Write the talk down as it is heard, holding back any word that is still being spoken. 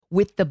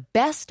With the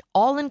best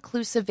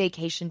all-inclusive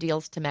vacation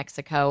deals to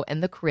Mexico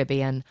and the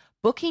Caribbean,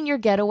 booking your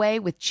getaway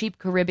with Cheap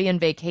Caribbean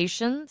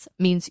Vacations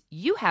means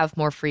you have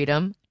more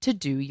freedom to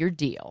do your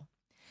deal.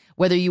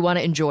 Whether you want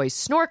to enjoy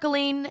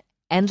snorkeling,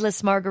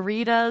 endless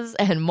margaritas,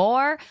 and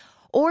more,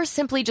 or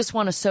simply just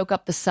want to soak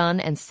up the sun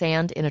and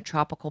sand in a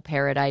tropical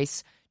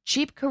paradise,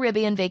 Cheap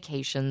Caribbean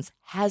Vacations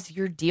has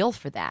your deal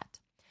for that.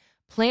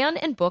 Plan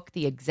and book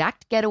the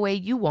exact getaway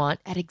you want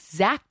at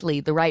exactly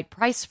the right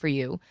price for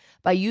you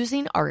by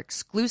using our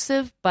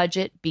exclusive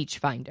budget beach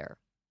finder.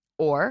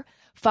 Or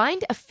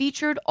find a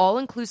featured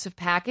all-inclusive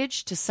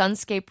package to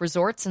Sunscape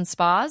Resorts and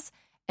Spas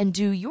and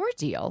do your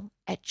deal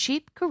at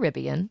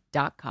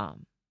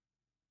cheapcaribbean.com.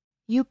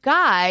 You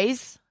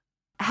guys,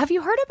 have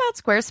you heard about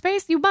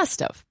Squarespace? You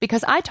must have,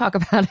 because I talk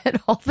about it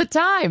all the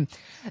time.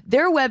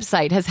 Their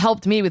website has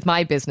helped me with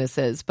my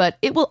businesses, but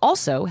it will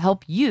also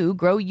help you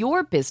grow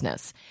your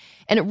business.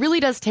 And it really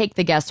does take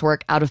the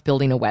guesswork out of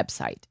building a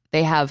website.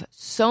 They have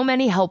so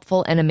many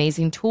helpful and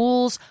amazing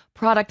tools,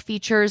 product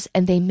features,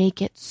 and they make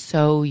it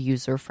so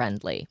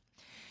user-friendly.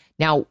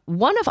 Now,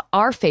 one of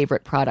our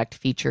favorite product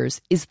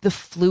features is the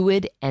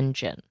Fluid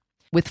Engine.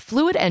 With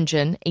Fluid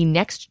Engine, a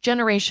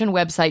next-generation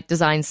website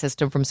design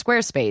system from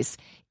Squarespace,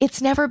 it's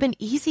never been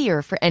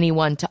easier for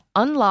anyone to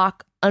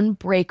unlock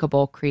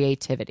unbreakable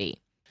creativity.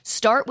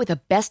 Start with a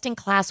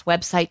best-in-class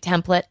website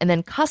template and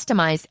then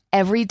customize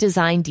every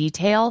design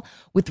detail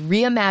with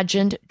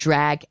reimagined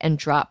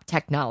drag-and-drop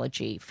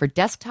technology for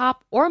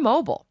desktop or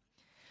mobile.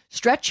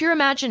 Stretch your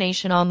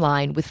imagination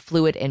online with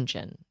Fluid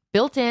Engine,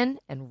 built in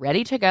and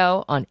ready to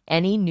go on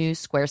any new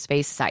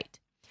Squarespace site.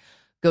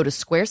 Go to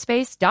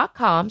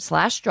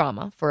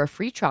squarespace.com/drama for a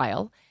free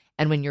trial,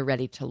 and when you're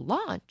ready to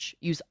launch,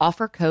 use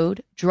offer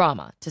code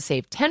DRAMA to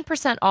save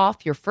 10%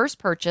 off your first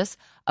purchase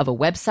of a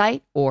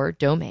website or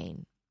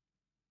domain.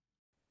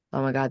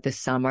 Oh my God, this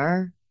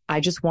summer, I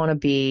just want to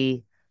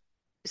be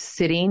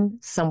sitting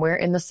somewhere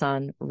in the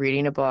sun,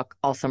 reading a book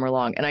all summer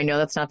long. And I know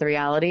that's not the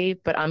reality,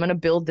 but I'm going to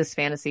build this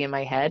fantasy in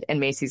my head, and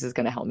Macy's is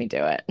going to help me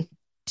do it.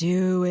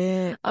 Do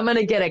it. I'm going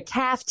to get a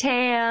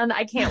caftan.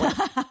 I can't wait.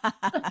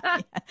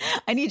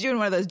 I need you in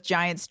one of those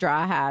giant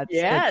straw hats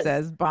Yes. that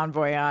says Bon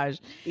Voyage.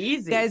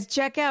 Easy. Guys,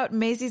 check out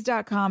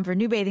Macy's.com for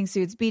new bathing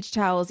suits, beach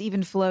towels,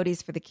 even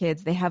floaties for the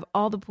kids. They have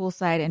all the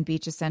poolside and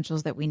beach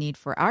essentials that we need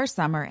for our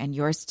summer and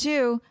yours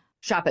too.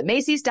 Shop at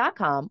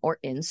Macy's.com or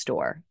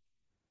in-store.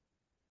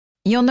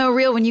 You'll know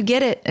real when you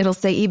get it. It'll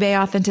say eBay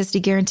Authenticity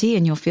Guarantee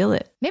and you'll feel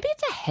it. Maybe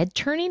it's a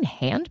head-turning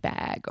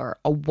handbag or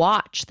a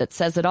watch that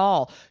says it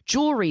all,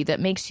 jewelry that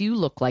makes you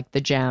look like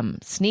the gem,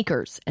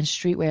 sneakers and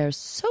streetwear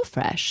so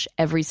fresh,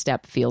 every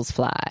step feels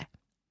fly.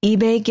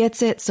 eBay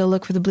gets it, so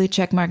look for the blue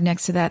check mark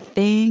next to that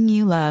thing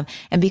you love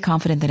and be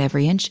confident that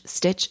every inch,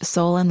 stitch,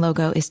 sole, and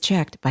logo is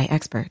checked by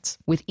experts.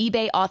 With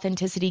eBay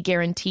Authenticity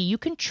Guarantee, you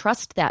can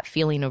trust that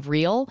feeling of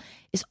real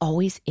is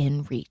always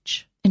in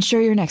reach.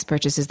 Ensure your next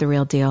purchase is the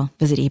real deal.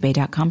 Visit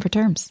ebay.com for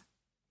terms.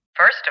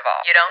 First of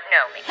all, you don't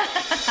know me.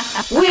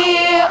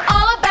 We're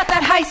all about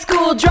that high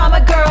school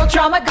drama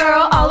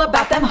girl, all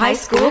about them high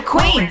school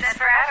queens.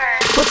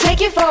 We'll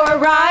take you for a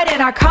ride in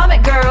our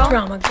comic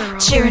girl,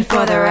 cheering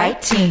for the right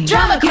team.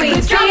 Drama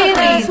queens,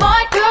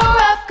 smart girl,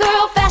 rough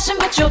girl, fashion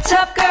but you're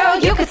tough girl.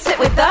 You could sit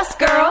with us,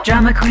 girl.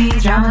 Drama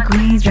queens, drama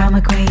queens,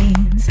 drama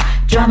queens.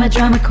 Drama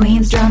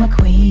queens, drama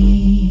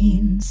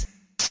queens.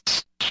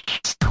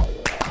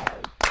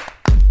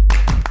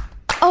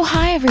 Oh,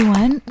 hi,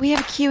 everyone. We have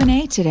a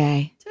Q&A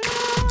today.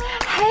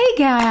 Hey,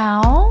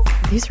 gal.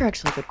 These are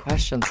actually good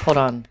questions. Hold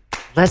on.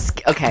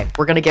 Okay,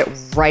 we're going to get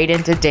right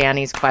into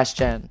Danny's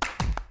question.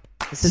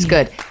 This is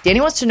good.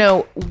 Danny wants to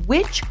know,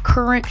 which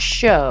current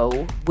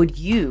show would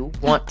you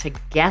want to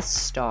guest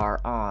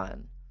star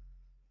on?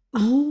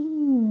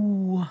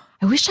 Ooh.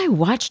 I wish I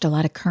watched a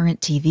lot of current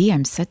TV.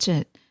 I'm such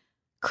a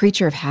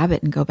creature of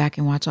habit and go back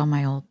and watch all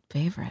my old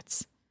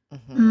favorites.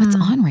 Mm-hmm. What's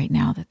on right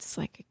now that's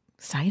like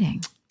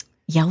exciting?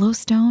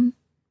 Yellowstone?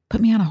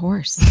 Put me on a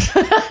horse.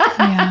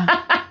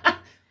 Yeah.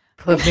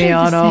 Put me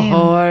on a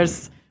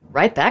horse.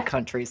 Write that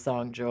country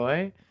song,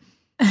 Joy.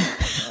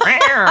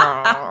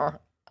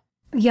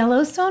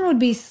 Yellowstone would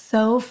be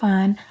so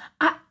fun.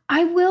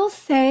 I will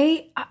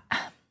say,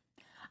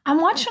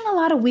 I'm watching a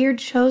lot of weird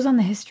shows on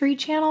the History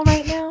Channel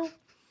right now.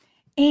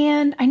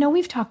 And I know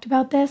we've talked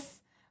about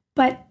this,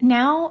 but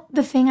now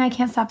the thing I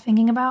can't stop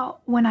thinking about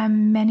when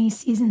I'm many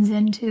seasons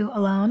into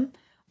Alone,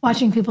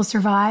 watching people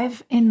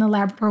survive in the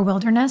Labrador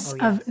wilderness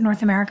of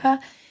North America,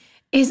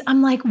 is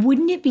I'm like,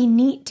 wouldn't it be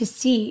neat to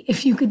see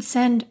if you could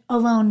send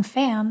Alone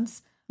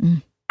fans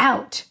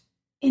out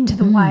into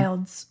the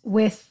wilds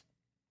with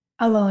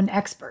Alone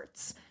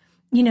experts?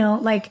 You know,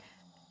 like,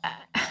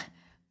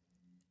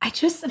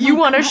 You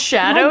want to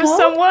shadow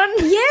someone?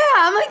 Yeah,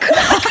 I'm like,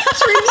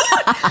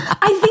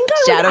 I think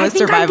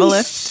I'd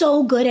be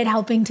so good at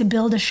helping to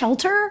build a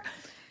shelter.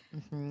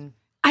 Mm-hmm.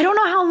 I don't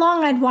know how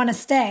long I'd want to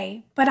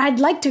stay, but I'd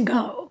like to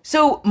go.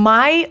 So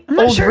my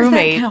old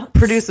roommate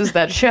produces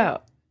that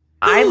show.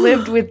 I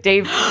lived with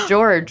Dave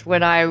George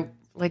when I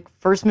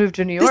first moved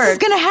to New York. This is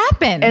going to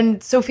happen.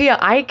 And Sophia,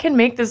 I can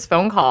make this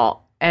phone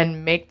call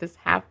and make this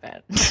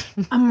happen.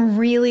 I'm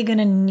really going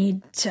to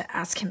need to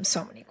ask him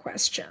so many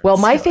questions. Well,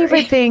 my Hillary.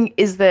 favorite thing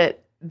is that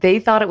they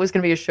thought it was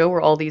going to be a show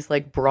where all these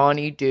like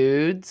brawny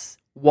dudes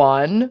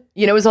won.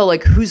 You know, it was all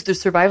like, who's the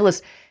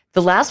survivalist?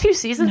 The last few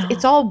seasons,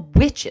 it's all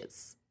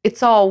witches.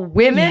 It's all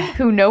women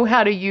who know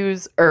how to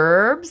use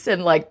herbs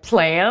and like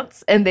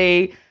plants, and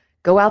they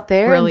go out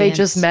there and they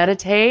just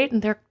meditate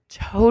and they're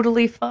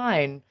totally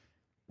fine.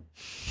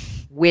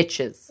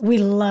 Witches. We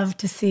love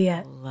to see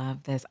it.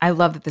 Love this. I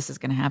love that this is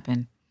going to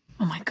happen.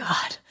 Oh my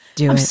God.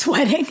 I'm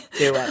sweating.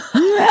 Do it.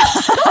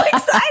 So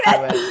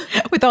excited. Do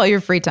it. With all your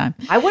free time.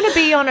 I want to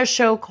be on a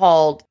show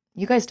called,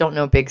 you guys don't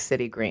know Big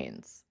City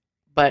Greens,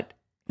 but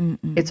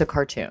it's a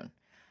cartoon.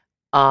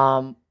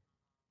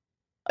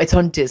 It's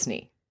on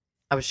Disney.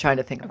 I was trying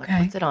to think, like,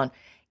 what's it on?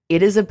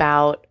 It is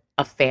about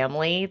a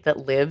family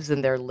that lives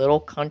in their little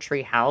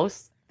country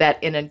house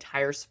that an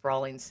entire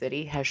sprawling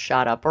city has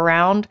shot up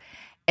around.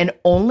 And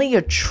only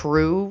a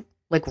true,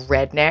 like,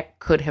 redneck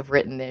could have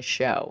written this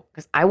show.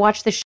 Because I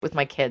watch this shit with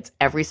my kids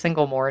every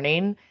single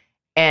morning.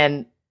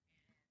 And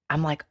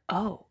I'm like,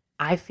 oh,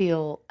 I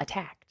feel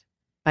attacked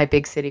by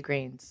Big City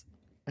Greens.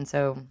 And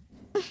so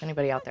if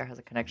anybody out there has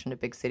a connection to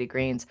Big City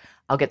Greens,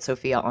 I'll get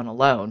Sophia on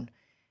Alone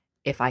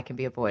if I can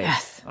be a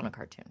voice on a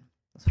cartoon.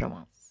 That's what I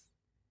want.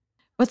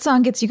 What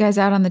song gets you guys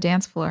out on the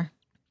dance floor?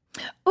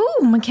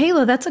 Oh,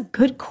 Michaela, that's a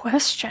good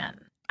question.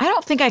 I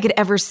don't think I could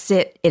ever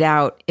sit it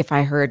out if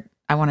I heard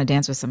I want to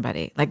dance with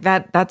somebody. Like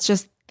that's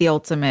just the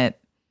ultimate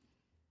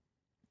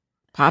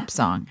pop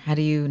song. How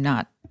do you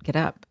not get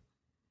up?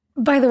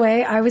 By the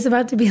way, I was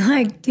about to be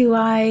like,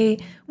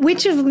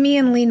 which of me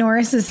and Lee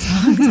Norris's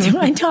songs do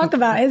I talk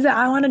about? Is it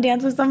I Want to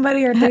Dance with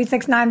Somebody or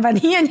 369 by the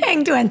Yin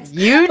Yang Twins?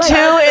 You two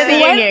and the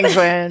Yin Yang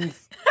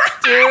Twins.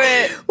 Do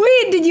it.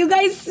 Wait, did you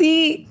guys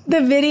see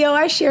the video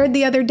I shared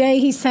the other day?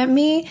 He sent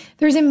me,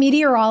 there's a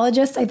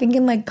meteorologist, I think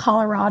in like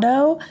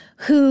Colorado,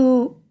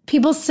 who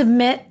people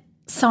submit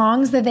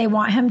songs that they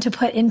want him to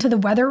put into the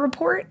weather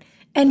report.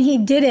 And he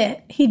did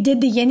it. He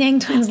did the Yin Yang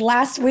Twins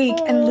last week,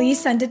 and Lee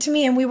sent it to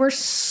me, and we were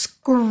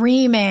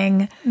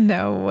screaming.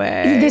 No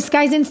way. This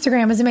guy's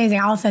Instagram is amazing.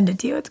 I'll send it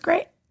to you. It's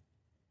great.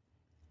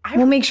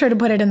 We'll make sure to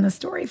put it in the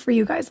story for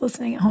you guys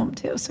listening at home,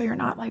 too, so you're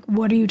not like,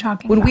 what are you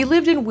talking about? When we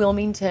lived in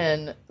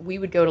Wilmington, we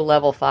would go to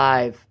Level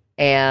 5,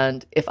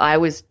 and if I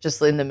was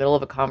just in the middle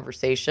of a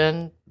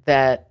conversation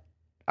that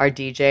our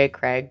DJ,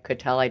 Craig, could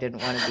tell I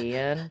didn't want to be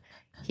in,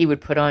 he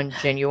would put on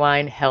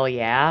Genuine Hell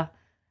Yeah.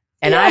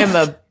 And I am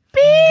a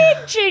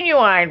big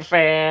Genuine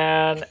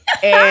fan.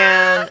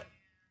 And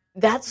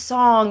that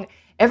song,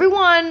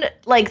 everyone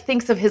like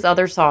thinks of his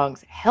other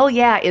songs. Hell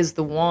Yeah is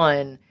the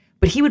one,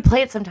 but he would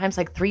play it sometimes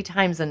like 3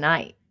 times a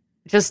night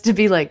just to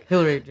be like,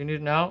 Hillary, do you need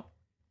to know?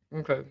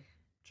 Okay,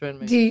 join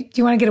me. Do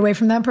you want to get away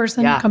from that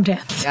person? Yeah. Come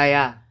dance.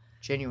 Yeah.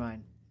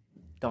 Genuine.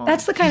 Dawn.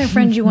 That's the kind of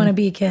friend you want to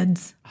be,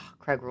 kids.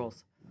 Craig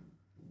rules.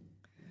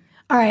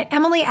 All right.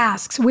 Emily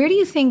asks, where do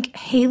you think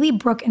Haley,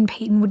 Brooke, and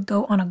Peyton would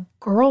go on a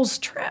girls'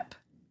 trip?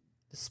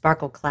 The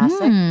Sparkle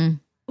Classic.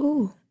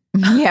 Ooh.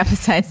 Yeah,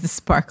 besides the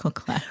Sparkle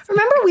class.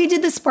 Remember we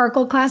did the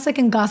Sparkle Classic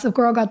and Gossip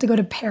Girl got to go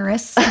to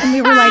Paris? And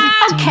we were like,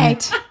 okay,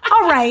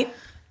 all right,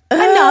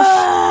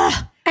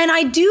 enough. And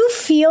I do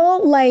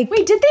feel like...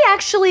 Wait, did they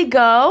actually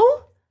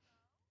go?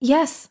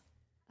 Yes.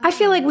 I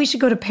feel like we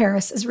should go to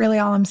Paris is really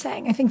all I'm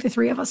saying. I think the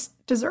 3 of us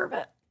deserve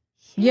it.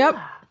 Yep.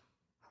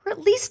 Or at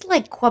least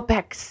like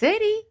Quebec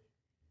City.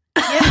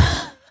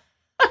 Yeah.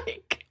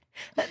 Like,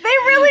 they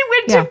really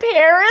went to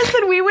Paris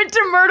and we went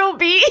to Myrtle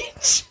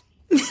Beach.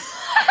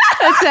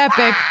 That's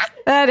epic.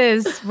 That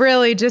is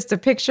really just a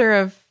picture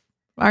of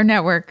our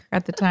network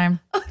at the time.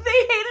 Oh, they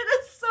hated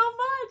us so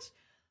much.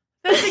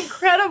 That's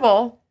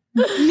incredible.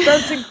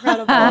 That's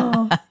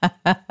incredible.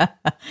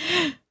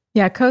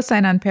 Yeah,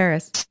 cosign on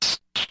Paris.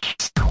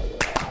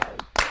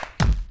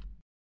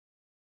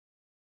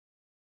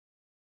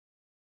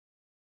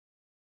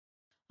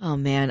 Oh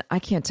man, I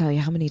can't tell you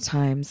how many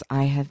times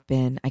I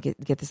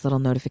get this little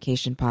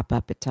notification pop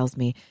up. It tells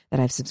me that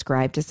I've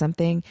subscribed to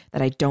something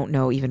that I don't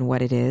know even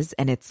what it is.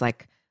 And it's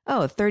like,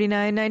 oh,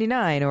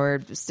 $39.99 or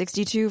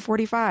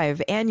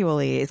 $62.45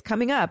 annually is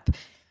coming up.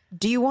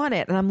 Do you want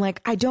it? And I'm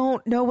like, I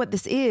don't know what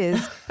this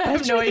is. I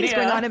have no idea.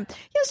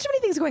 There's too many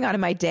things going on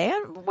in my day.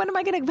 When am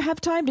I going to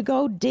have time to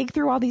go dig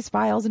through all these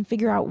files and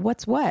figure out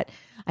what's what?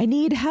 I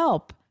need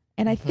help.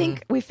 And I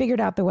think we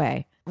figured out the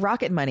way.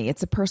 Rocket Money.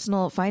 It's a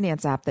personal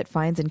finance app that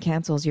finds and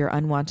cancels your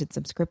unwanted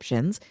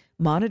subscriptions,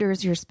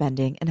 monitors your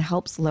spending, and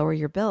helps lower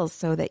your bills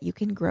so that you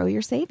can grow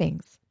your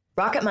savings.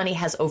 Rocket Money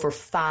has over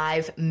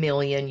 5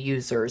 million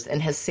users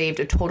and has saved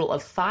a total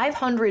of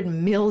 $500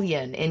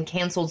 million in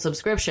canceled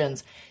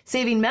subscriptions,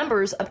 saving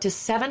members up to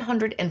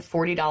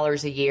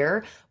 $740 a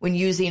year when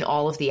using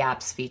all of the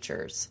app's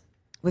features.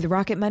 With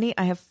Rocket Money,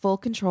 I have full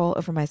control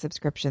over my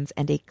subscriptions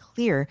and a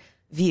clear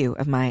view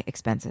of my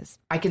expenses.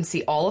 I can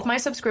see all of my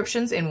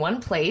subscriptions in one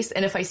place,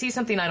 and if I see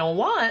something I don't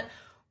want,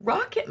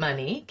 Rocket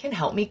Money can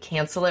help me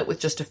cancel it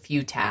with just a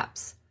few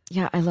taps.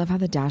 Yeah, I love how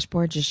the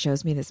dashboard just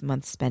shows me this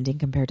month's spending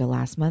compared to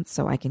last month,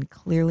 so I can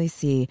clearly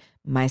see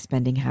my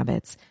spending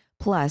habits.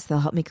 Plus, they'll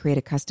help me create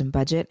a custom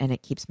budget and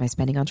it keeps my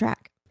spending on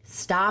track.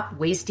 Stop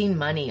wasting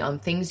money on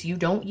things you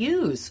don't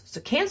use.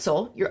 So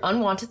cancel your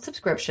unwanted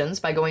subscriptions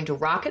by going to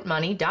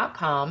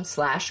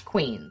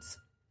rocketmoney.com/queens.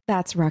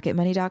 That's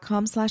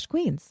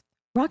rocketmoney.com/queens.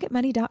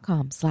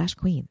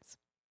 rocketmoney.com/queens.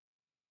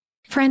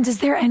 Friends, is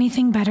there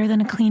anything better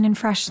than a clean and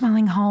fresh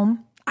smelling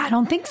home? I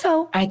don't think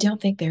so. I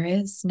don't think there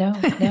is. No.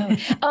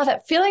 Oh,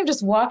 that feeling of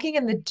just walking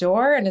in the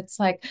door and it's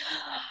like,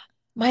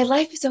 my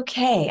life is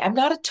okay. I'm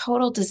not a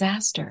total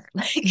disaster.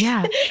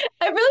 Yeah.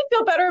 I really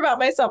feel better about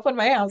myself when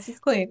my house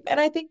is clean. And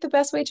I think the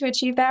best way to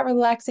achieve that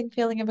relaxing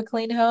feeling of a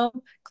clean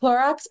home,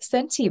 Clorox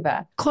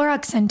Scentiva.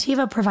 Clorox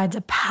Scentiva provides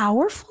a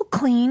powerful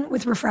clean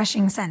with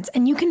refreshing scents,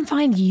 and you can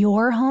find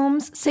your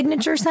home's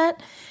signature scent.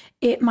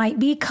 It might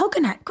be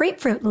coconut,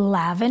 grapefruit,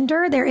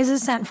 lavender. There is a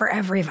scent for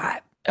every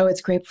vibe. Oh,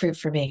 it's grapefruit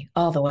for me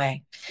all the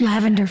way.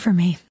 Lavender for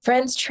me.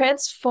 Friends,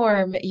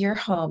 transform your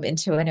home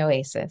into an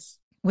oasis.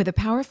 With a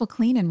powerful,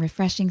 clean, and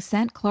refreshing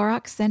scent,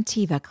 Clorox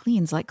Scentiva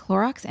cleans like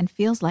Clorox and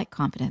feels like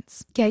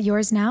confidence. Get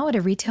yours now at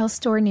a retail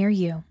store near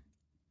you.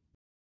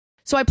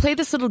 So I play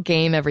this little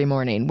game every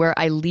morning where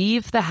I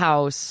leave the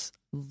house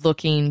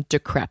looking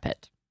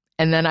decrepit.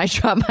 And then I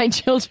drop my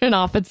children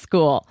off at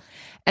school.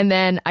 And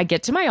then I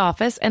get to my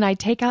office and I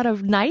take out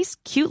a nice,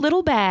 cute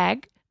little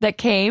bag that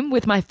came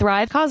with my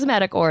Thrive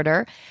Cosmetic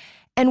order.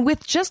 And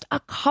with just a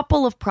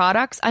couple of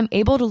products, I'm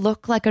able to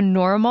look like a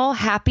normal,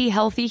 happy,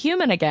 healthy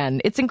human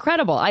again. It's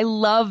incredible. I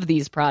love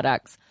these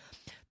products.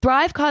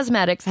 Thrive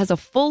Cosmetics has a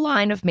full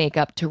line of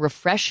makeup to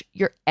refresh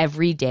your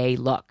everyday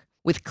look.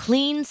 With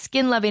clean,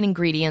 skin-loving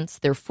ingredients,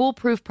 their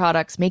foolproof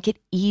products make it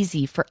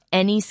easy for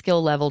any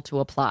skill level to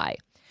apply.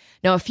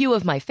 Now, a few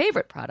of my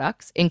favorite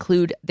products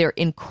include their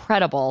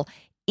incredible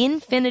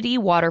Infinity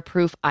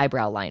Waterproof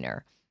Eyebrow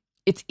Liner.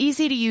 Its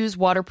easy-to-use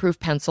waterproof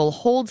pencil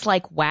holds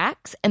like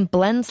wax and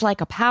blends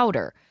like a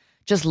powder.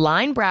 Just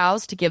line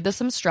brows to give them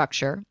some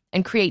structure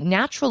and create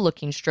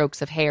natural-looking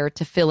strokes of hair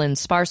to fill in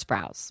sparse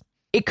brows.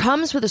 It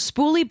comes with a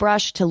spoolie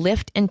brush to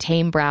lift and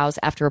tame brows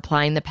after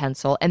applying the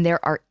pencil, and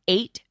there are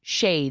 8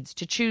 shades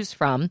to choose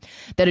from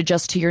that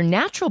adjust to your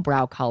natural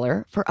brow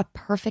color for a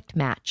perfect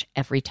match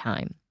every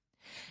time.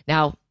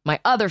 Now,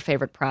 my other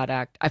favorite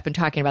product, I've been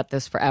talking about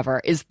this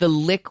forever, is the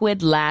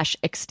Liquid Lash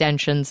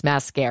Extensions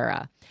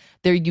Mascara.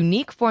 Their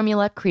unique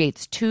formula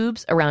creates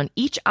tubes around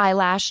each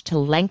eyelash to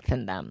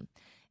lengthen them.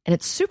 And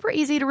it's super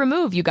easy to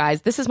remove, you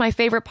guys. This is my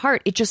favorite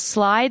part. It just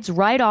slides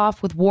right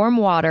off with warm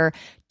water,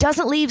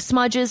 doesn't leave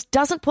smudges,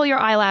 doesn't pull your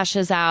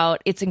eyelashes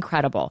out. It's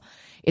incredible.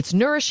 Its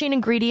nourishing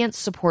ingredients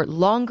support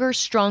longer,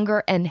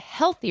 stronger, and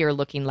healthier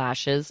looking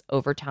lashes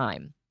over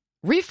time.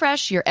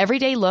 Refresh your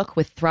everyday look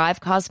with Thrive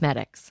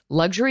Cosmetics,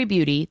 luxury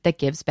beauty that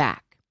gives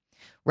back.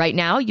 Right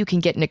now, you can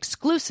get an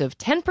exclusive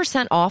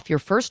 10% off your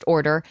first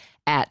order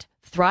at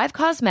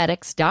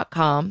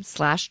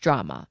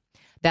thrivecosmetics.com/drama.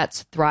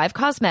 That's Thrive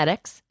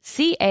Cosmetics,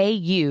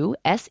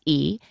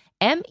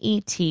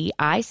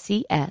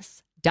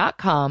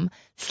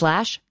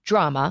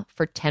 CAUSEMETICS.com/drama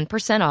for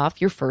 10%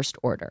 off your first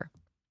order.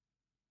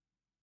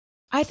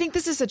 I think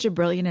this is such a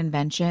brilliant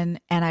invention,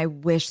 and I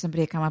wish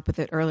somebody had come up with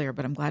it earlier,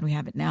 but I'm glad we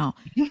have it now.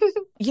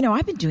 You know,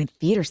 I've been doing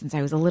theater since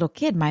I was a little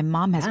kid. My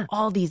mom has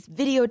all these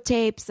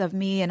videotapes of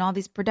me and all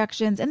these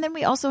productions. And then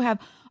we also have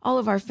all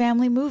of our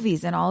family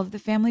movies and all of the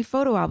family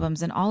photo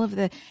albums and all of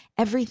the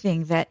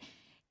everything that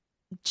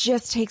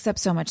just takes up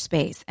so much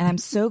space. And I'm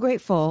so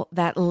grateful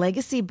that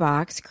Legacy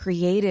Box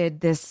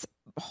created this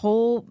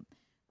whole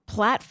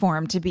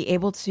platform to be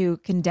able to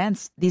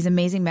condense these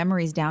amazing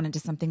memories down into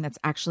something that's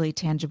actually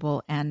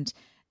tangible and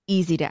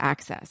easy to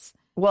access.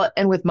 Well,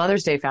 and with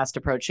Mother's Day fast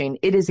approaching,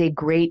 it is a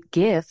great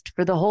gift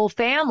for the whole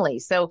family.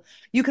 So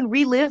you can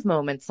relive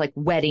moments like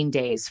wedding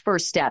days,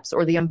 first steps,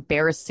 or the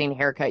embarrassing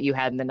haircut you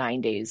had in the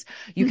 90s.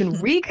 You can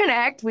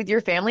reconnect with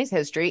your family's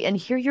history and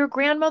hear your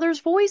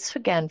grandmother's voice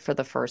again for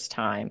the first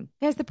time.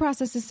 Guys, the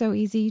process is so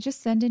easy. You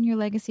just send in your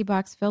Legacy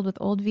Box filled with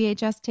old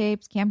VHS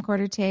tapes,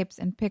 camcorder tapes,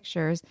 and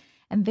pictures,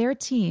 and their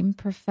team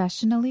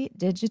professionally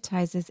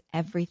digitizes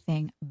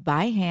everything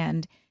by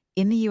hand.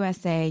 In the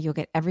USA, you'll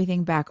get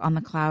everything back on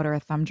the cloud or a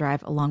thumb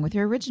drive along with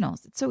your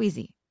originals. It's so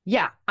easy.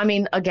 Yeah. I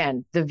mean,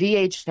 again, the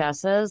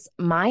VHSs,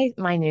 my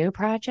new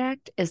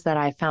project is that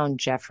I found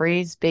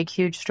Jeffrey's big,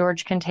 huge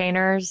storage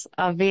containers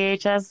of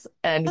VHS,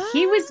 and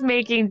he was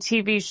making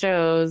TV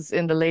shows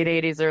in the late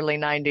 80s, early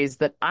 90s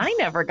that I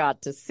never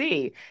got to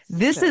see.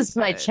 This is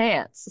my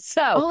chance.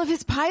 So all of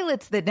his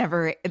pilots that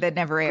never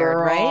aired,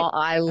 girl, right?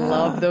 I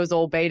love those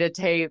old beta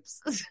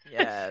tapes.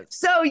 Yes.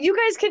 So you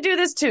guys can do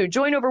this too.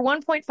 Join over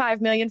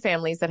 1.5 million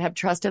families that have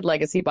trusted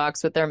Legacy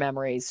Box with their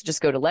memories. Just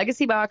go to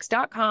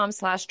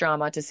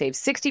legacybox.com/drama to save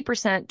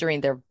 60% during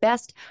their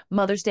best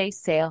Mother's Day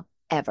sale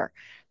ever.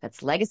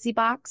 That's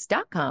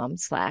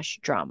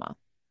legacybox.com/drama.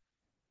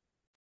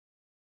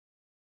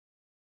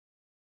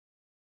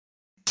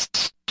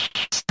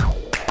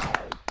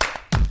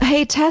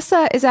 Hey,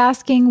 Tessa is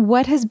asking,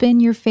 what has been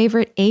your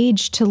favorite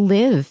age to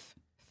live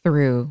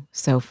through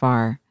so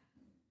far?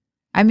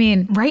 I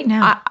mean, Right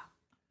now.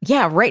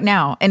 right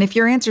now. And if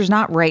your answer is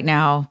not right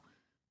now,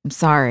 I'm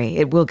sorry,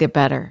 it will get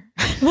better.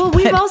 Well,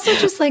 we've also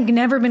just like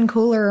never been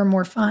cooler or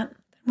more fun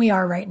than we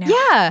are right now.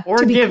 Yeah.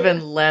 Or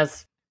given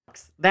less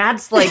fucks.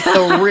 That's like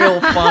the real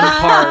fun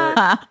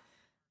part.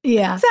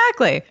 Yeah.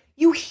 Exactly.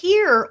 You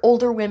hear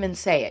older women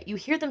say it. You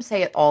hear them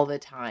say it all the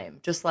time.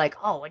 Just like,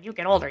 oh, when you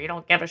get older, you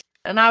don't give a shit.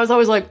 And I was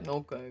always like,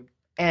 okay.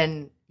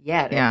 And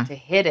Yeah. to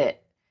hit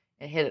it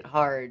and hit it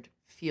hard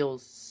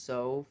feels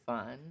so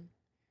fun.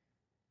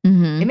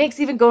 Mm-hmm. It makes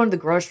even going to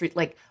the grocery,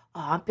 like,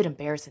 oh, I've been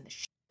embarrassing the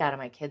shit out of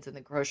my kids in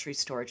the grocery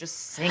store, just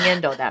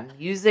singing to that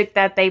music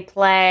that they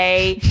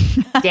play,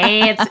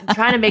 dance,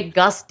 trying to make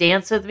Gus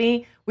dance with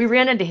me. We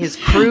ran into his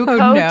crew coach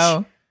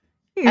no.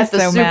 at the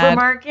so mad.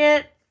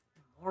 supermarket.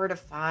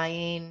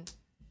 Mortifying.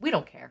 We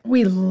don't care.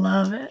 We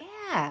love it.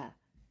 Yeah.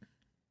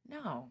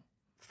 No.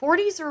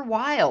 40s are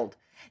wild.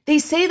 They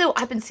say, though,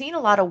 I've been seeing a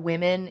lot of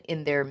women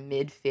in their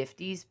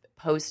mid-50s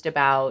post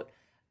about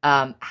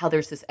how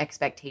there's this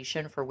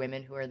expectation for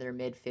women who are in their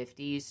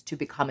mid-50s to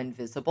become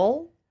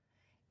invisible,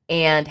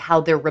 and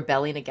how they're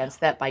rebelling against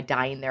that by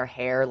dyeing their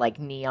hair like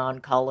neon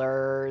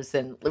colors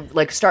and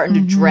like starting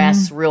to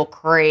dress real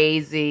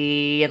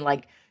crazy and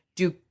like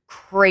do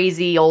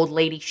crazy old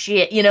lady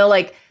shit,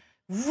 like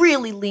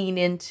really lean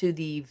into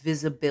the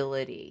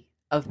visibility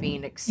of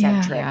being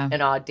eccentric Yeah.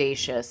 and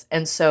audacious.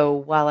 And so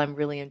while I'm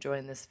really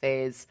enjoying this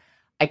phase,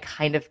 I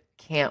kind of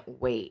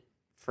can't wait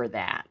for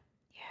that.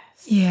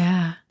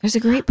 Yeah. There's a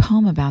great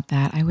poem about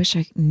that. I wish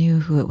I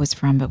knew who it was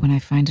from, but when I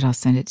find it, I'll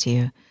send it to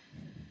you.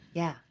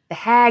 Yeah. The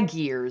hag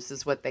years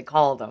is what they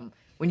call them.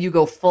 When you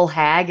go full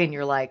hag and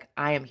you're like,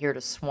 I am here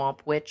to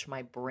swamp witch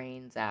my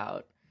brains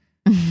out.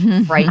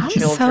 Frighten I'm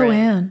children. so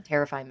in.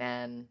 Terrify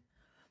men.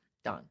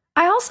 Done.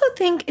 I also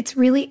think it's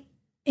really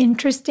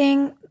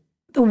interesting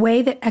the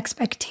way that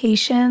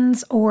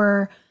expectations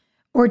or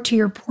to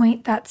your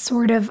point, that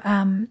sort of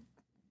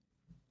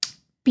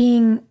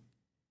being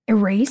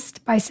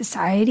erased by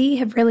society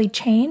have really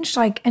changed.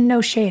 Like, and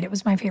no shade, it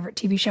was my favorite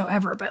TV show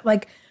ever. But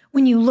like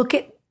when you look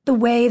at the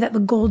way that the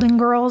Golden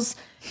Girls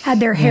had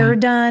their hair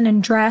done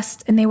and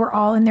dressed, and they were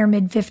all in their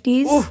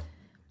mid-50s.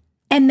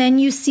 And then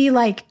you see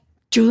like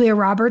Julia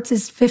Roberts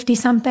is 50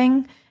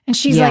 something. And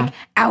she's like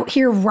out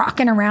here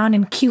rocking around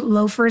in cute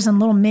loafers and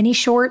little mini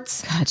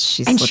shorts. God,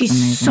 she's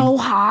She's so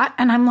hot.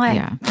 And I'm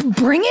like,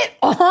 bring it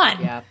on.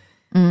 Yeah.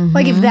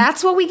 Like if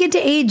that's what we get to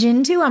age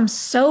into, I'm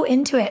so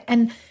into it.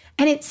 And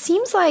it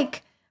seems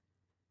like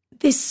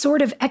this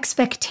sort of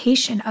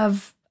expectation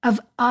of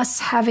us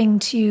having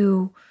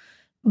to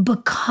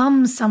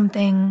become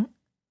something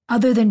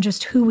other than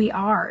just who we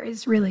are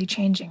is really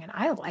changing. And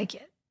I like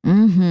it.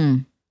 Mm-hmm.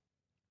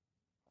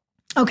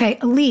 Okay,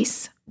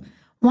 Elise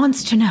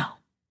wants to know.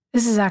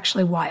 This is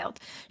actually wild.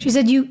 She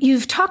said,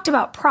 you've talked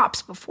about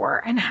props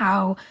before and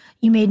how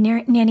you made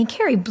Nanny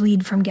Carey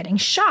bleed from getting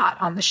shot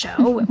on the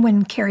show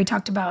when Carey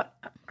talked about,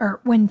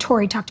 or when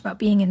Tori talked about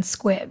being in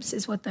squibs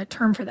is what the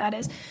term for that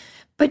is.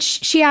 But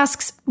she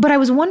asks, but I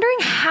was wondering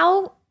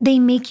how they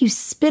make you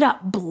spit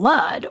up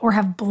blood or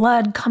have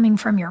blood coming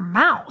from your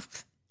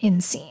mouth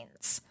in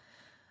scenes.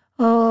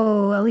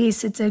 Oh,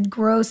 Elise, it's a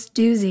gross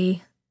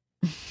doozy.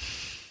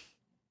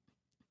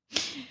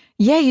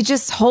 Yeah, you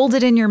just hold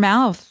it in your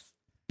mouth.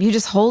 You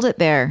just hold it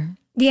there.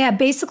 Yeah,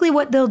 basically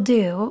what they'll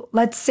do,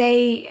 let's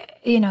say,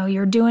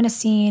 you're doing a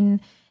scene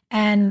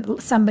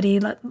and somebody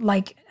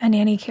like a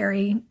Nanny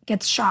Carey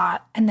gets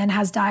shot and then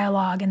has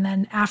dialogue. And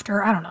then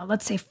after, I don't know,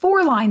 let's say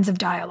 4 lines of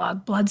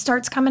dialogue, blood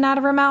starts coming out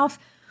of her mouth.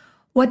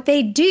 What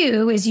they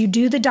do is you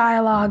do the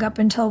dialogue up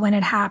until when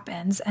it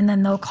happens, and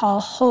then they'll call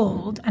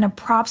hold, and a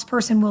props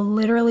person will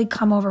literally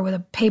come over with a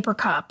paper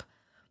cup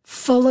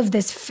full of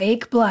this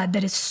fake blood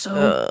that is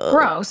so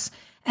gross.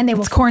 And they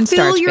will cornstarch,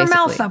 fill your basically.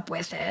 mouth up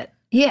with it.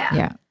 Yeah.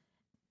 Yeah.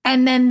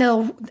 And then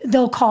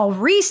they'll call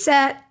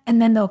reset,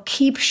 and then they'll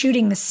keep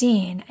shooting the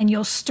scene, and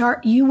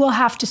you will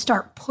have to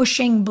start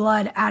pushing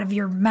blood out of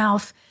your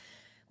mouth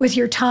with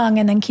your tongue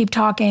and then keep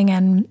talking,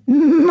 and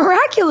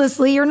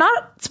miraculously you're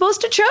not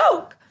supposed to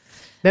choke.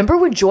 Remember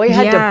when Joy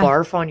had to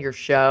barf on your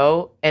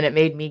show and it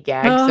made me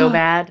gag so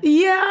bad?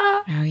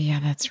 Yeah. Oh yeah,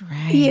 that's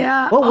right.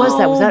 Yeah. What was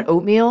that? Was that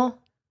oatmeal?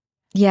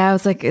 Yeah,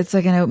 it's like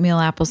an oatmeal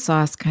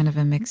applesauce kind of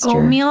a mixture.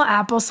 Oatmeal,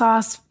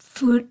 applesauce,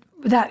 food,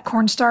 that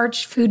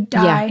cornstarch, food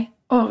dye. Yeah.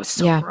 Oh,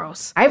 so Yeah.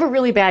 gross. I have a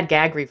really bad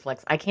gag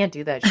reflex. I can't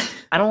do that shit.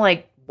 I don't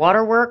like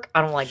water work.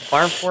 I don't like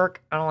barf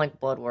work. I don't like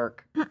blood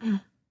work. I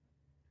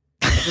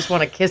just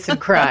want to kiss and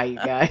cry, you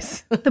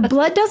guys. The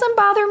blood doesn't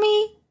bother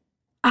me.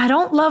 I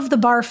don't love the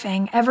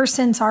barfing ever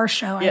since our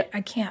show. Yeah.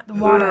 I can't. The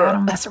water, I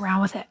don't mess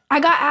around with it. I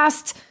got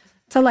asked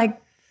to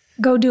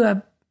go do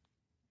a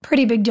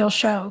pretty big deal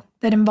show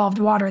that involved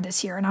water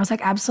this year. And I was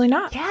like, absolutely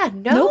not. Yeah,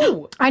 no.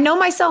 Nope. I know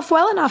myself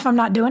well enough. I'm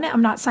not doing it.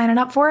 I'm not signing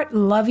up for it.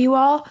 Love you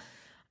all.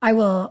 I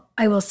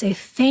will say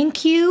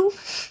thank you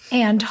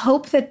and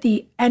hope that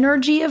the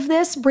energy of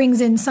this brings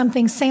in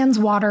something sans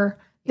water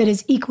that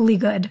is equally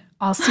good.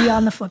 I'll see you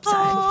on the flip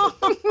side.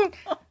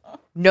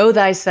 Know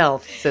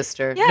thyself,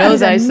 sister. Yeah, know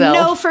it's a thyself.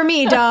 no for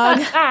me, dog.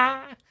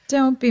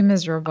 Don't be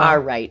miserable. All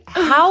right.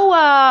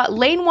 How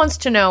Lane wants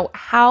to know,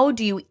 how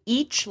do you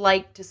each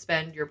like to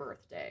spend your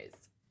birthdays?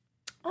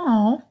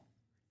 Oh,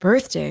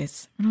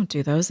 Birthdays. I don't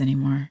do those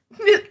anymore.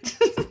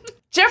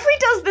 Jeffrey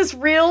does this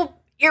real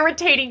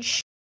irritating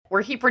shit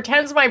where he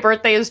pretends my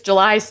birthday is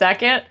July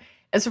 2nd.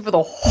 And so for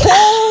the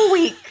whole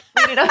week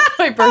leading up to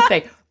my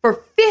birthday,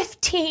 for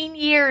 15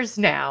 years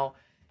now,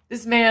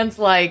 this man's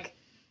like,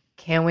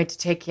 can't wait to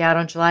take you out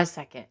on July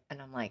 2nd.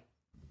 And I'm like,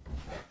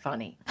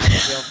 funny,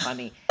 real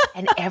funny.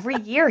 And every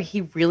year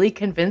he really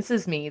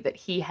convinces me that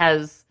he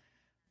has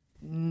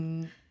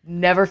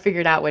never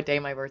figured out what day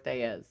my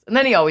birthday is. And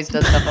then he always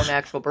does stuff on my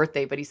actual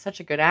birthday, but he's such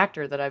a good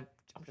actor that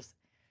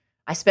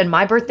I spend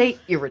my birthday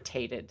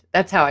irritated.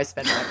 That's how I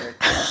spend my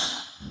birthday.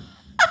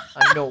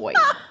 Annoyed.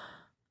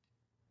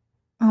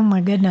 Oh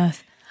my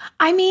goodness.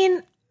 I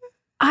mean,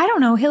 I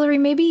don't know, Hillary,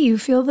 maybe you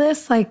feel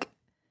this, like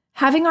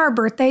having our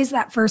birthdays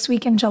that first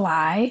week in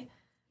July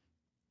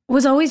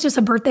was always just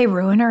a birthday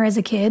ruiner as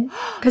a kid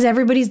because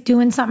everybody's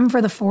doing something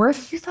for the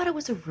 4th. You thought it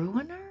was a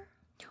ruiner?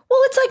 Well,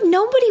 it's like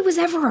nobody was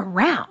ever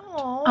around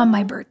on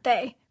my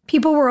birthday.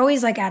 People were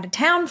always like out of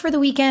town for the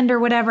weekend or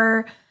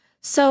whatever.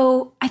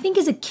 So I think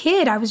as a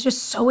kid, I was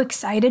just so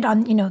excited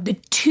on, the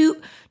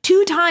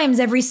two times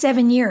every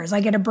 7 years,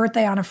 I get a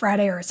birthday on a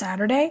Friday or a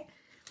Saturday.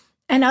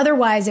 And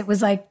otherwise it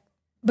was like,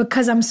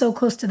 because I'm so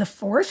close to the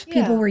 4th,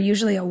 people were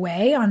usually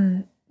away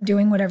on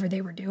doing whatever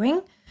they were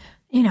doing,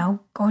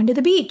 going to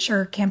the beach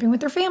or camping with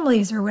their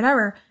families or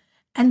whatever.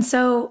 And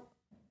so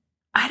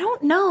I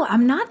don't know.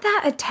 I'm not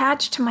that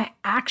attached to my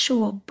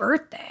actual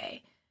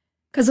birthday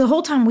because the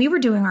whole time we were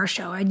doing our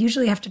show, I'd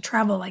usually have to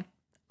travel like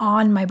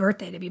on my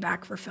birthday to be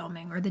back for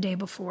filming or the day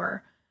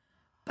before.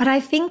 But I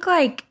think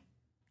like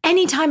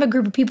anytime a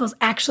group of people is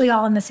actually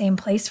all in the same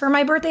place for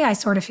my birthday, I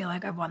sort of feel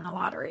like I've won the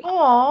lottery.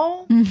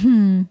 Oh,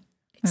 Mm-hmm.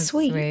 It's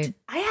sweet.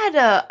 I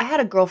had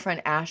a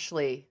girlfriend,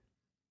 Ashley,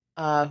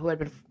 who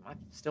I'm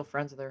still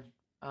friends with her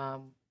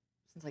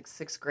since like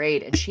 6th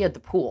grade, and she had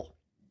the pool.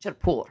 She had a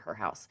pool at her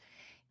house.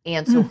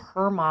 And so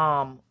her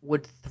mom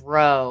would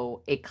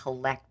throw a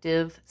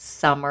collective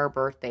summer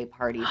birthday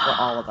party for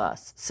all of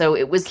us. So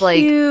it was like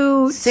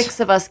Cute. 6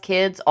 of us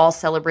kids all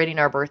celebrating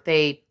our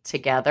birthday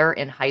together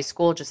in high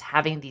school, just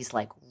having these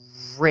like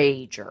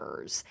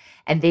ragers.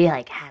 And they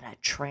like had a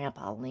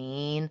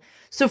trampoline.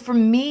 So for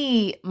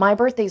me, my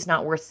birthday's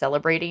not worth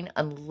celebrating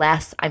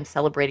unless I'm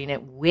celebrating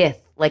it with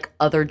like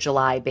other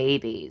July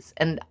babies.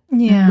 And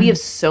we have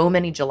so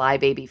many July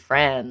baby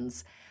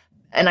friends.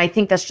 And I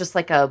think that's just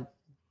like a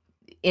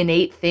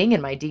innate thing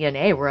in my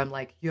DNA where I'm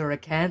like, you're a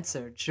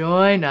Cancer,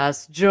 join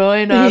us,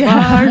 join our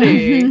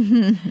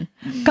party.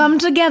 Come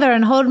together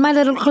and hold my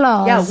little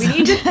claws. Yeah, we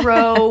need to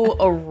throw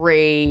a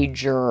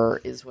rager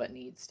is what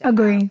needs to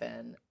Agree.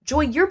 happen.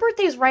 Joy, your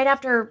birthday is right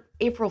after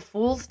April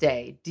Fool's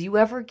Day. Do you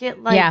ever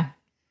get like,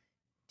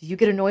 do you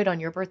get annoyed on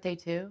your birthday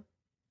too?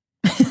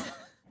 No,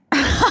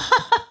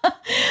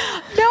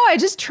 I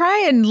just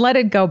try and let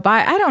it go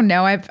by. I don't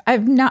know.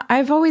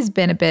 I've always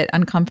been a bit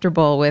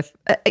uncomfortable with.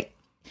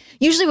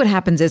 Usually, what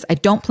happens is I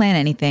don't plan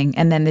anything,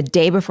 and then the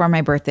day before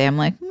my birthday, I'm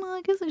like, well,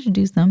 I guess I should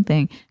do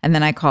something, and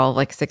then I call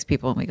like 6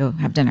 people and we go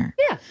have dinner.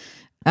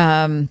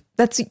 Yeah,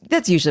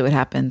 that's usually what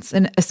happens.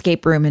 An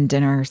escape room and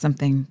dinner or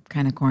something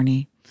kind of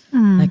corny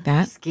like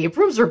that. escape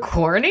rooms are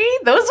corny.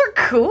 Those are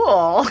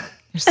cool.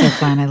 They're so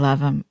fun. I love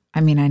them.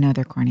 I mean, I know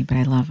they're corny, but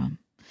I love them.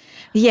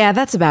 Yeah,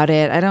 that's about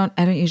it. I don't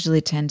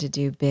usually tend to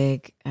do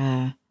big.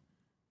 I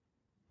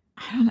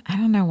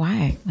don't know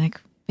why. Like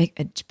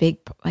big.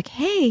 Like,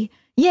 hey,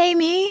 yay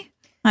me.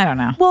 I don't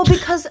know. Well,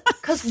 because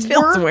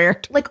Feels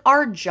weird. Like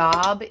our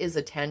job is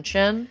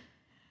attention,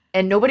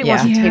 and nobody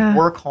wants to take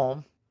work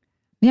home.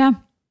 Yeah.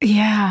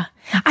 Yeah.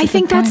 I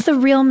think that's the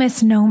real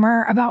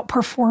misnomer about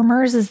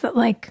performers is that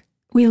like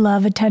we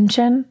love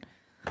attention.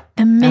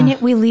 The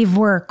minute we leave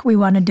work, we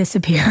want to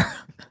disappear.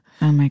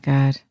 Oh my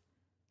God.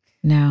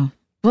 No.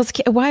 Well, it's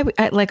why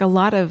like a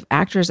lot of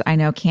actors I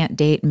know can't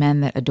date men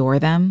that adore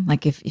them.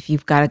 Like if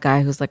you've got a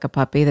guy who's like a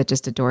puppy that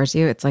just adores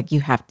you, it's like you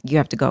have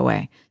to go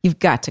away. You've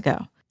got to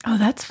go. Oh,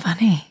 that's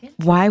funny.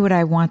 Why would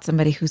I want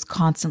somebody who's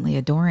constantly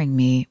adoring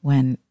me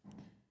when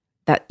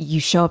that you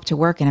show up to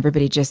work and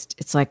everybody just,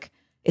 it's like,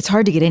 it's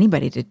hard to get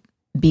anybody to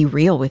be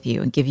real with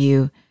you and give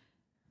you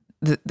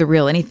the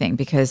real anything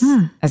because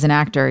as an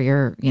actor,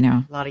 you're,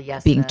 A lot of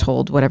yes being men.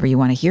 told whatever you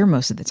want to hear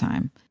most of the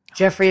time.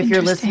 Jeffrey, if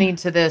you're listening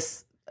to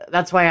this,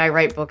 that's why I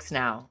write books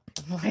now.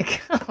 I'm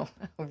like,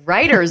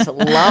 writers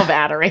love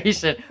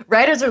adoration.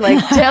 Writers are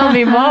like, tell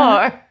me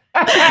more.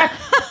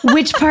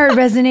 Which part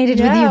resonated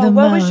with you the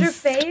what most? was your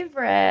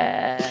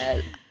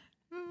favorite?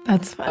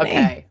 That's funny.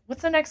 Okay,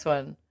 what's the next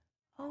one?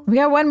 We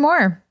got one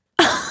more.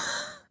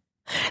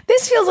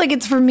 This feels like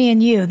it's for me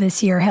and you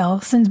this year,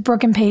 Hill, since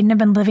Brooke and Peyton have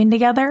been living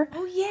together.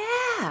 Oh,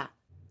 yeah.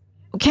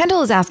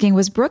 Kendall is asking,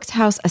 was Brooke's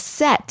house a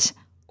set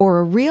or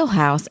a real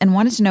house, and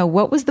wanted to know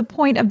what was the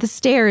point of the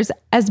stairs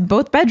as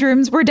both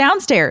bedrooms were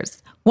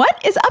downstairs?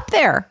 What is up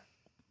there?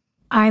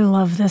 I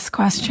love this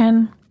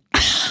question.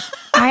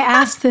 I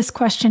asked this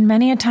question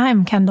many a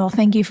time, Kendall.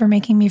 Thank you for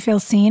making me feel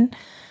seen.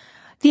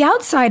 The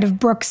outside of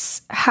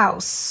Brooke's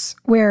house,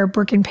 where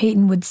Brooke and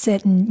Peyton would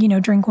sit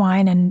and, drink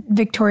wine and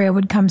Victoria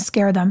would come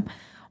scare them,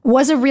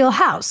 was a real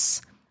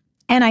house.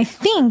 And I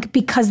think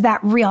because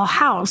that real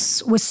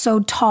house was so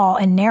tall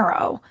and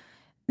narrow,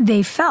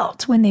 they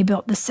felt when they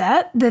built the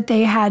set that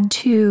they had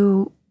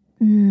to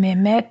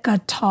mimic a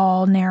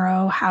tall,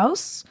 narrow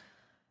house.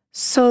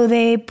 So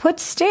they put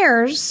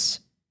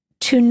stairs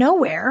to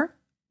nowhere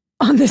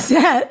on the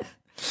set.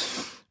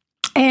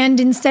 And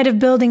instead of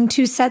building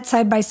two sets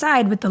side by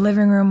side with the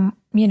living room,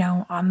 you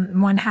know,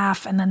 on one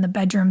half and then the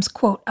bedrooms,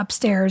 quote,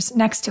 upstairs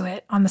next to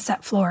it on the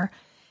set floor,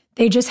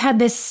 they just had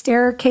this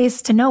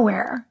staircase to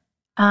nowhere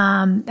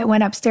that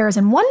went upstairs.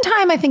 And one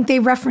time I think they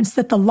referenced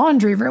that the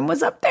laundry room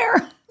was up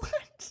there.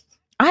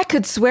 I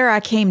could swear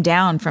I came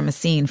down from a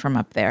scene from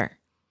up there.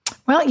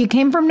 Well, you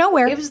came from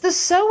nowhere. It was the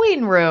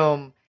sewing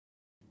room.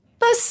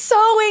 The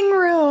sewing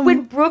room.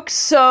 When Brooke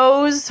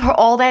sews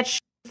all that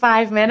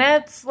 5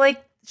 minutes,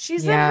 like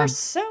she's in Yeah. her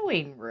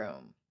sewing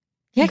room.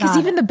 Yeah, because Got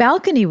even the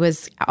balcony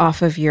was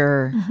off of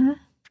your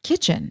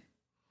kitchen.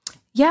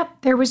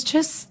 Yep, there was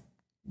just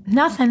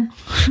nothing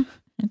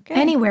Okay.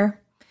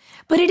 anywhere.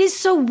 But it is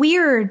so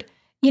weird.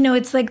 You know,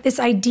 it's like this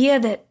idea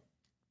that,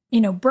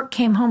 you know, Brooke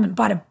came home and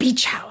bought a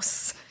beach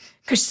house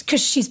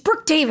because she's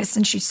Brooke Davis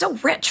and she's so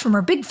rich from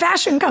her big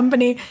fashion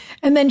company.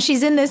 And then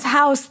she's in this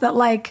house that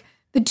like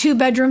the 2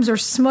 bedrooms are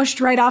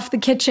smushed right off the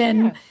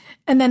kitchen. Yeah.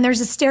 And then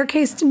there's a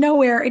staircase to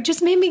nowhere. It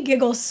just made me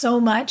giggle so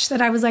much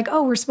that I was like,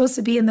 oh, we're supposed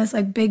to be in this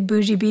like big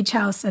bougie beach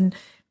house. And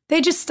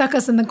they just stuck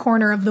us in the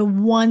corner of the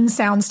one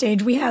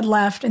soundstage we had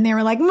left. And they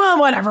were like, well,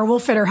 whatever, we'll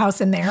fit her house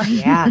in there.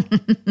 Yeah.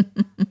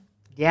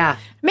 Yeah.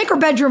 Make her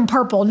bedroom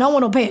purple. No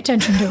one will pay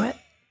attention to it.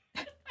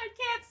 I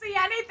can't see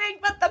anything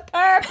but the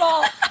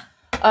purple.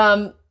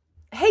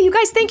 Hey, you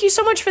guys, thank you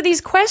so much for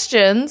these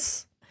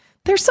questions.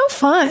 They're so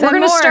fun. We're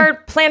going to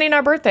start planning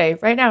our birthday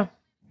right now.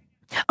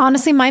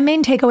 Honestly, my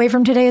main takeaway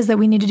from today is that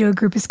we need to do a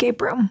group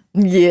escape room.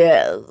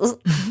 Yes.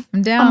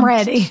 I'm down. I'm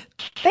ready.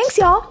 Thanks,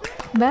 y'all.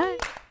 Bye.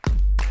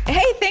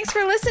 Hey, thanks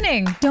for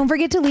listening. Don't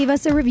forget to leave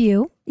us a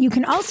review. You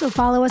can also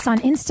follow us on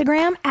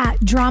Instagram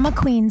at Drama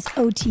Queens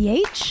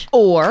OTH.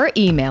 Or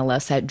email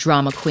us at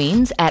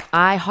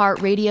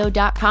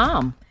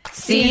dramaqueens@iheartradio.com.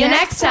 See you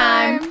next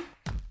time.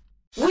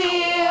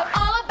 We're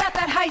all about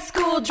that high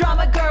school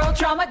drama girl,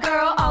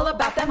 all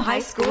about them high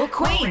school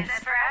queens.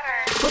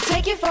 We'll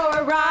take you for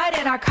a ride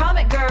in our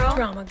comic girl,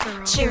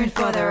 cheering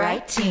for the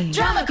right team.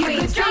 Drama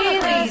queens,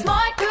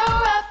 smart girl,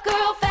 rough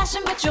girl,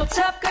 fashion but you're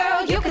tough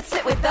girl. You could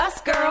sit with us,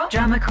 girl.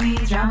 Drama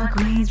queens, drama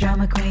queens,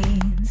 drama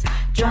queens,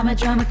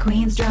 drama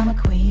queens, drama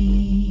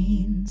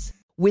queens.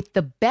 With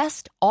the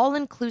best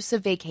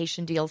all-inclusive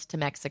vacation deals to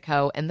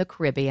Mexico and the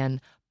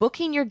Caribbean,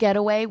 booking your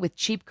getaway with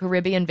Cheap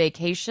Caribbean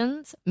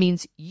Vacations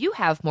means you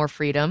have more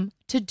freedom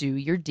to do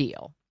your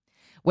deal.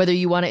 Whether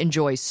you want to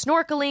enjoy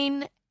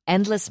snorkeling,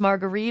 endless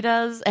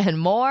margaritas, and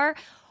more,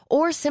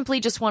 or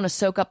simply just want to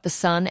soak up the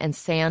sun and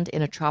sand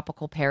in a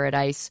tropical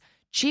paradise,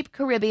 Cheap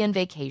Caribbean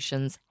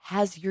Vacations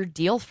has your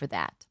deal for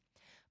that.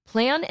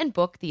 Plan and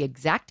book the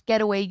exact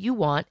getaway you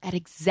want at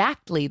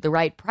exactly the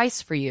right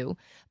price for you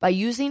by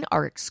using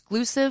our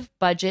exclusive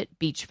budget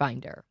beach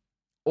finder.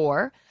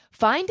 Or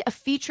find a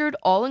featured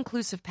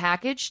all-inclusive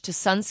package to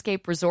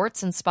Sunscape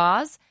Resorts and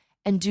Spas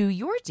and do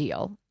your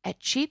deal at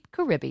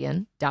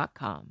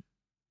cheapcaribbean.com.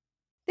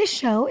 This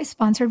show is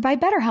sponsored by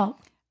BetterHelp.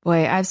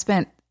 Boy, I've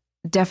spent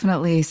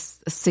definitely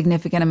a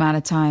significant amount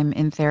of time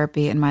in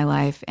therapy in my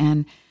life.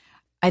 And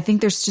I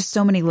think there's just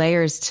so many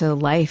layers to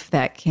life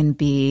that can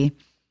be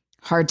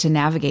hard to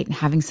navigate. And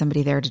having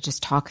somebody there to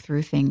just talk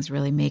through things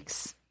really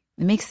makes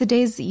the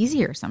days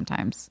easier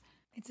sometimes.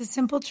 It's a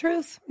simple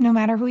truth. No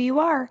matter who you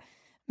are,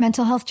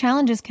 mental health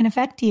challenges can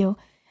affect you,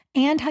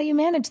 and how you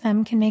manage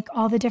them can make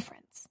all the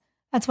difference.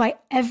 That's why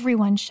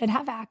everyone should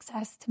have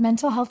access to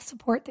mental health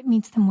support that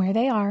meets them where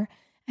they are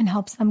and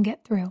helps them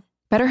get through.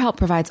 BetterHelp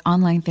provides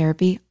online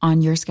therapy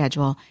on your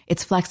schedule.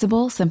 It's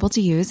flexible, simple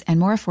to use, and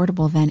more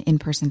affordable than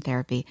in-person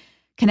therapy.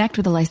 Connect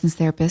with a licensed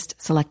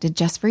therapist selected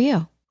just for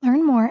you.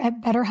 Learn more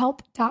at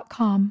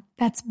BetterHelp.com.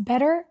 That's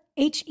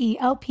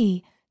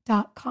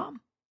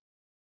BetterHelp.com.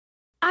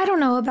 I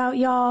don't know about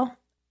y'all.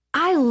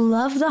 I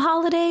love the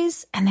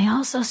holidays, and they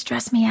also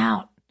stress me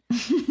out.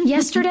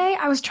 Yesterday,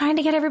 I was trying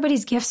to get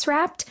everybody's gifts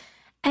wrapped,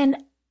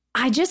 and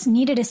I just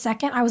needed a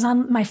second. I was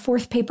on my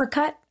 4th paper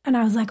cut, and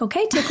I was like,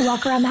 okay, take a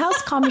walk around the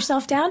house, calm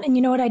yourself down. And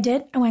you know what I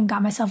did? I went and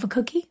got myself a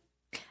cookie,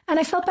 and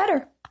I felt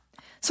better.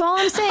 So all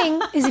I'm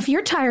saying is if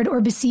you're tired or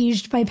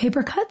besieged by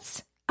paper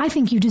cuts, I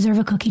think you deserve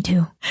a cookie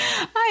too.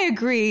 I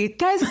agree.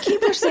 Guys,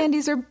 Keebler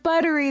Sandies are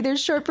buttery. They're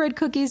shortbread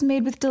cookies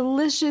made with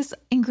delicious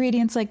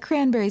ingredients like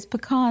cranberries,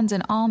 pecans,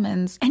 and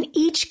almonds. And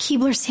each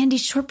Keebler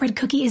Sandies shortbread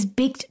cookie is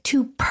baked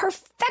to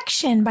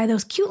perfection by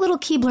those cute little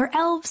Keebler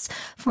elves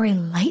for a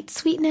light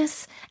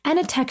sweetness and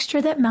a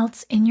texture that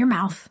melts in your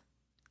mouth.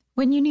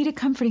 When you need a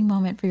comforting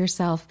moment for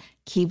yourself,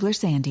 Keebler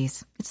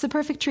Sandies. It's the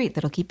perfect treat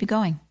that'll keep you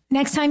going.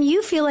 Next time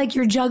you feel like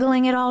you're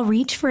juggling it all,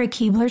 reach for a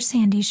Keebler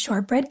Sandies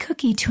shortbread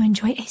cookie to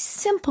enjoy a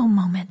simple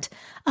moment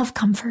of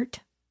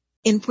comfort.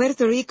 In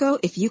Puerto Rico,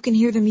 if you can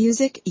hear the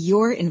music,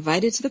 you're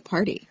invited to the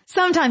party.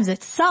 Sometimes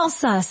it's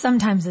salsa,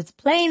 sometimes it's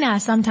plena,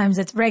 sometimes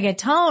it's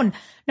reggaeton.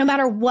 No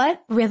matter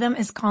what rhythm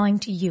is calling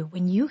to you,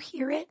 when you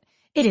hear it,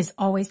 it is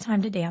always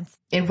time to dance.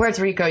 In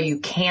Puerto Rico, you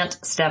can't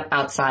step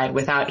outside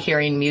without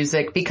hearing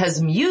music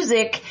because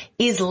music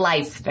is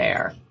life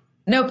there.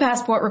 No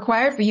passport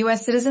required for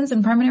U.S. citizens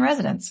and permanent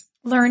residents.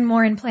 Learn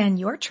more and plan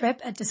your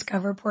trip at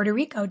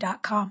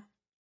discoverpuertorico.com.